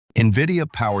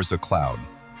Nvidia powers the cloud.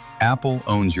 Apple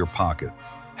owns your pocket.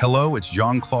 Hello, it's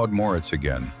Jean-Claude Moritz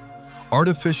again.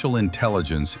 Artificial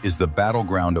intelligence is the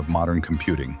battleground of modern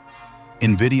computing.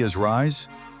 Nvidia's rise?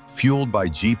 Fueled by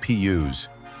GPUs,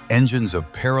 engines of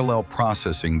parallel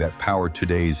processing that power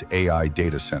today's AI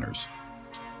data centers.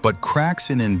 But cracks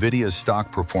in Nvidia's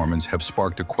stock performance have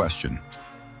sparked a question.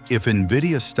 If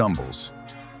Nvidia stumbles,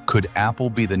 could Apple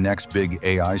be the next big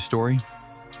AI story?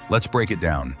 Let's break it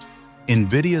down.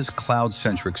 Nvidia's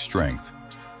cloud-centric strength.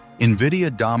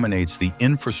 Nvidia dominates the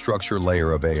infrastructure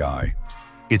layer of AI.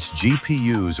 Its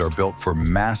GPUs are built for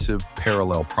massive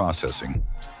parallel processing,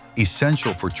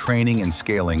 essential for training and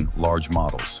scaling large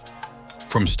models.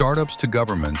 From startups to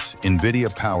governments,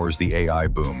 Nvidia powers the AI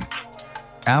boom.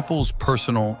 Apple's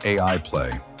personal AI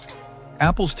play.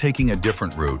 Apple's taking a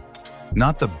different route,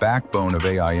 not the backbone of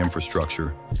AI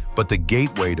infrastructure, but the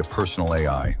gateway to personal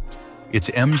AI. Its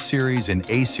M-series and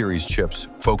A-series chips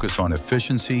focus on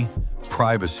efficiency,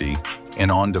 privacy,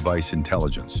 and on-device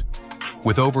intelligence.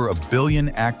 With over 1 billion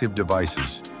active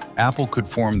devices, Apple could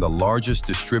form the largest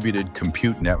distributed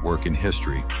compute network in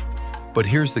history. But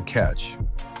here's the catch,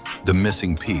 the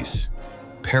missing piece: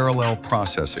 parallel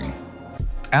processing.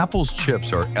 Apple's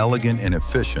chips are elegant and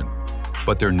efficient,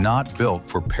 but they're not built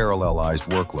for parallelized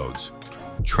workloads.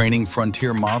 Training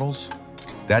frontier models?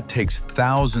 That takes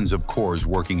thousands of cores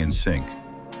working in sync.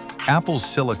 Apple's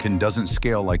silicon doesn't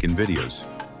scale like Nvidia's.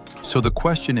 So the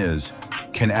question is,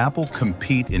 can Apple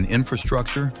compete in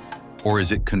infrastructure, or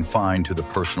is it confined to the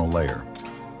personal layer?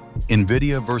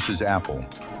 Nvidia versus Apple,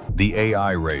 the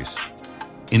AI race.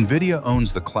 Nvidia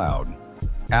owns the cloud,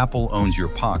 Apple owns your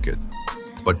pocket,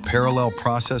 but parallel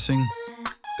processing?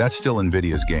 That's still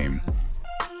Nvidia's game.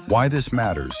 Why this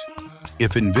matters?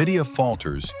 If Nvidia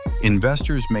falters,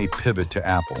 investors may pivot to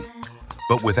Apple.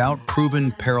 But without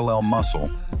proven parallel muscle,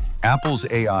 Apple's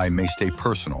AI may stay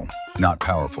personal, not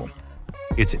powerful.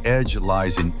 Its edge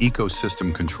lies in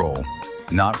ecosystem control,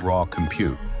 not raw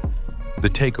compute. The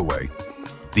takeaway: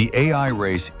 the AI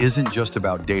race isn't just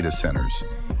about data centers.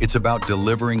 It's about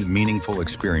delivering meaningful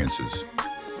experiences.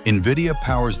 Nvidia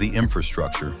powers the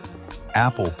infrastructure,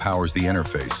 Apple powers the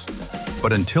interface.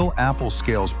 But until Apple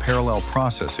scales parallel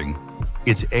processing,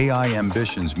 its AI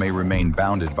ambitions may remain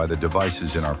bounded by the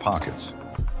devices in our pockets,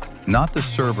 not the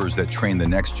servers that train the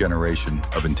next generation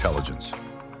of intelligence.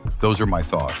 Those are my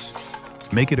thoughts.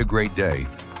 Make it a great day.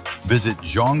 Visit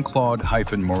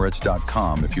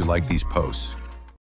jean-claude-moritz.com if you like these posts.